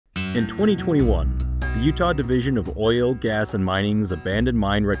In 2021, the Utah Division of Oil, Gas, and Mining's Abandoned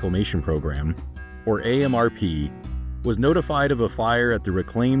Mine Reclamation Program, or AMRP, was notified of a fire at the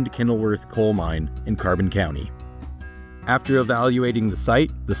reclaimed Kenilworth coal mine in Carbon County. After evaluating the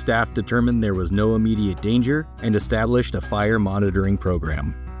site, the staff determined there was no immediate danger and established a fire monitoring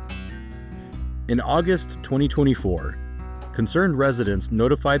program. In August 2024, concerned residents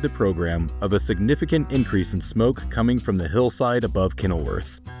notified the program of a significant increase in smoke coming from the hillside above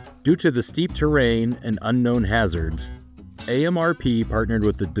Kenilworth. Due to the steep terrain and unknown hazards, AMRP partnered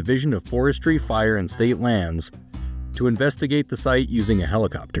with the Division of Forestry, Fire, and State Lands to investigate the site using a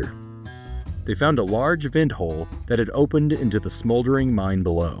helicopter. They found a large vent hole that had opened into the smoldering mine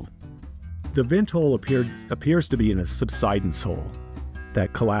below. The vent hole appears to be in a subsidence hole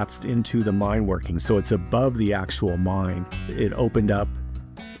that collapsed into the mine workings, so it's above the actual mine. It opened up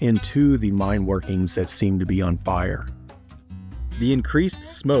into the mine workings that seemed to be on fire. The increased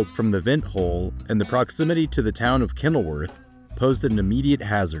smoke from the vent hole and the proximity to the town of Kenilworth posed an immediate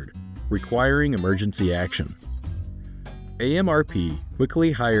hazard, requiring emergency action. AMRP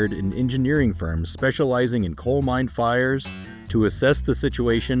quickly hired an engineering firm specializing in coal mine fires to assess the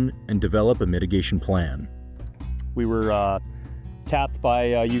situation and develop a mitigation plan. We were tapped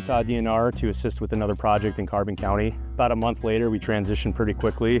by Utah DNR to assist with another project in Carbon County. About a month later, we transitioned pretty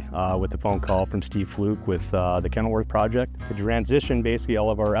quickly with a phone call from Steve Fluke with the Kenilworth project to transition basically all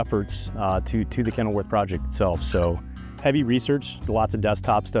of our efforts to the Kenilworth project itself. So heavy research, lots of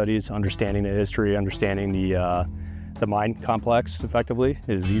desktop studies, understanding the history, understanding the mine complex effectively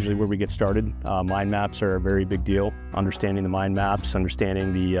is usually where we get started. Mine maps are a very big deal. Understanding the mine maps,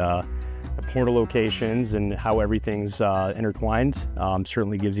 understanding the portal locations and how everything's intertwined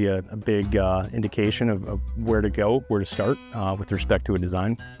certainly gives you a big indication of where to go, where to start with respect to a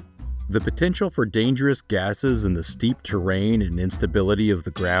design. The potential for dangerous gases in the steep terrain and instability of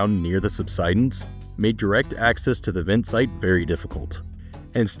the ground near the subsidence made direct access to the vent site very difficult.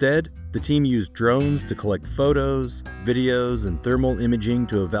 Instead, the team used drones to collect photos, videos, and thermal imaging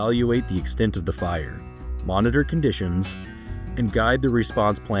to evaluate the extent of the fire, monitor conditions, and guide the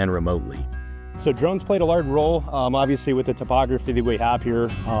response plan remotely. So drones played a large role, obviously with the topography that we have here.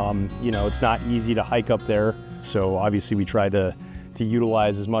 It's not easy to hike up there. So obviously we try to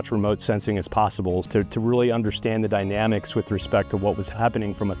utilize as much remote sensing as possible to really understand the dynamics with respect to what was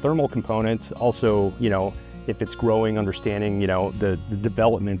happening from a thermal component. Also, if it's growing, understanding, the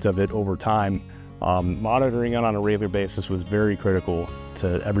development of it over time. Monitoring it on a regular basis was very critical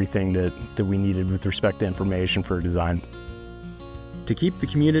to everything that we needed with respect to information for design. To keep the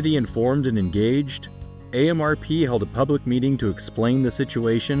community informed and engaged, AMRP held a public meeting to explain the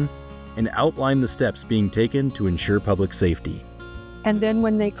situation and outline the steps being taken to ensure public safety. And then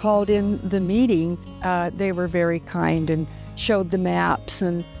when they called in the meeting, they were very kind and showed the maps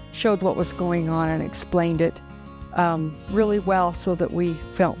and showed what was going on and explained it really well so that we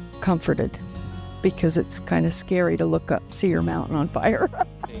felt comforted, because it's kind of scary to look up, see your mountain on fire.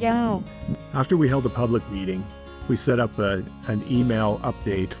 Yeah. After we held a public meeting, we set up an email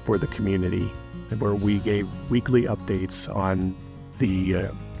update for the community where we gave weekly updates on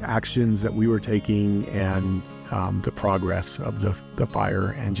the actions that we were taking and the progress of the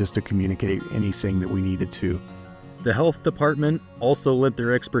fire, and just to communicate anything that we needed to. The health department also lent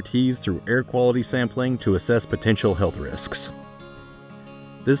their expertise through air quality sampling to assess potential health risks.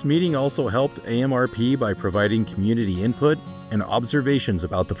 This meeting also helped AMRP by providing community input and observations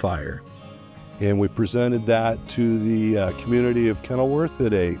about the fire. And we presented that to the community of Kenilworth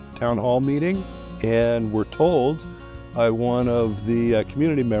at a town hall meeting, and we're told by one of the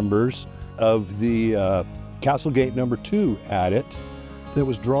community members of the Castle Gate number 2 adit that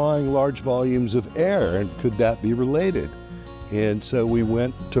was drawing large volumes of air, and could that be related? And so we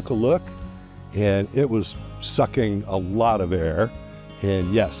went, took a look, and it was sucking a lot of air.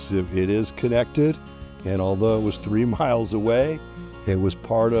 And yes, it is connected, and although it was 3 miles away, it was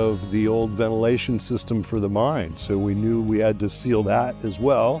part of the old ventilation system for the mine. So we knew we had to seal that as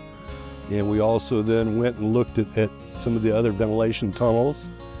well. And we also then went and looked at some of the other ventilation tunnels,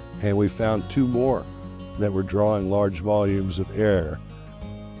 and we found 2 more that were drawing large volumes of air.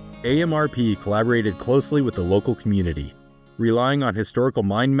 AMRP collaborated closely with the local community, relying on historical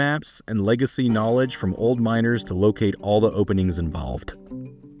mine maps and legacy knowledge from old miners to locate all the openings involved.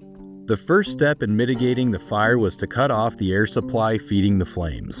 The first step in mitigating the fire was to cut off the air supply feeding the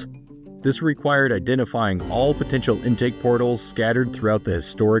flames. This required identifying all potential intake portals scattered throughout the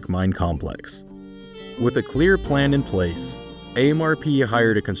historic mine complex. With a clear plan in place, AMRP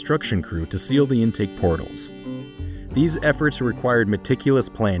hired a construction crew to seal the intake portals. These efforts required meticulous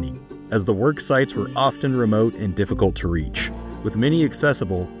planning, as the work sites were often remote and difficult to reach, with many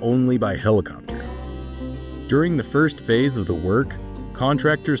accessible only by helicopter. During the first phase of the work,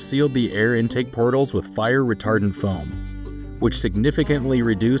 contractors sealed the air intake portals with fire-retardant foam, which significantly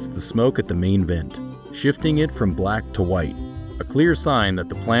reduced the smoke at the main vent, shifting it from black to white, a clear sign that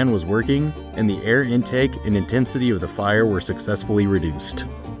the plan was working and the air intake and intensity of the fire were successfully reduced.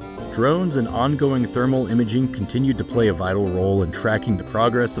 Drones and ongoing thermal imaging continued to play a vital role in tracking the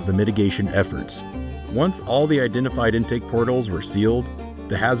progress of the mitigation efforts. Once all the identified intake portals were sealed,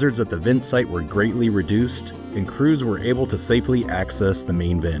 the hazards at the vent site were greatly reduced, and crews were able to safely access the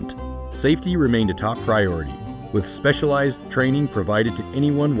main vent. Safety remained a top priority, with specialized training provided to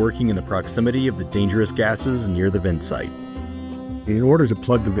anyone working in the proximity of the dangerous gases near the vent site. In order to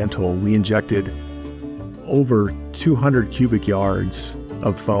plug the vent hole, we injected over 200 cubic yards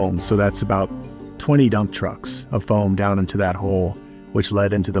of foam, so that's about 20 dump trucks of foam down into that hole, which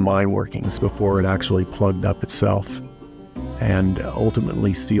led into the mine workings before it actually plugged up itself and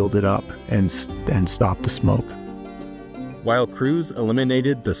ultimately sealed it up and stopped the smoke. While crews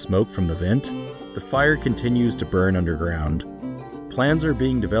eliminated the smoke from the vent, the fire continues to burn underground. Plans are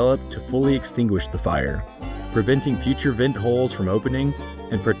being developed to fully extinguish the fire, preventing future vent holes from opening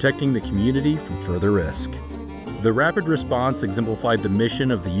and protecting the community from further risk. The rapid response exemplified the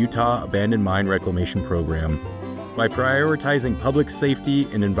mission of the Utah Abandoned Mine Reclamation Program by prioritizing public safety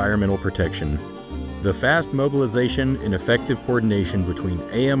and environmental protection. The fast mobilization and effective coordination between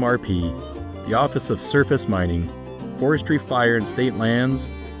AMRP, the Office of Surface Mining, Forestry, Fire and State Lands,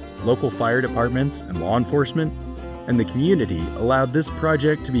 local fire departments and law enforcement, and the community allowed this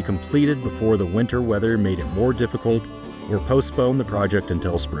project to be completed before the winter weather made it more difficult or postponed the project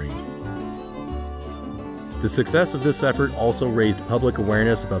until spring. The success of this effort also raised public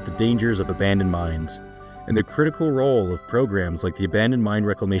awareness about the dangers of abandoned mines and the critical role of programs like the Abandoned Mine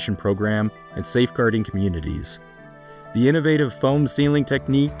Reclamation Program and safeguarding communities. The innovative foam sealing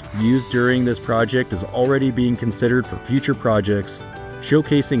technique used during this project is already being considered for future projects,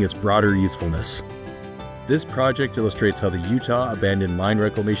 showcasing its broader usefulness. This project illustrates how the Utah Abandoned Mine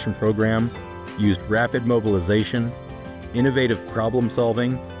Reclamation Program used rapid mobilization, innovative problem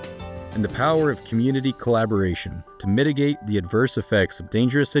solving, and the power of community collaboration to mitigate the adverse effects of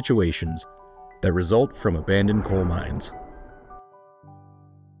dangerous situations that result from abandoned coal mines.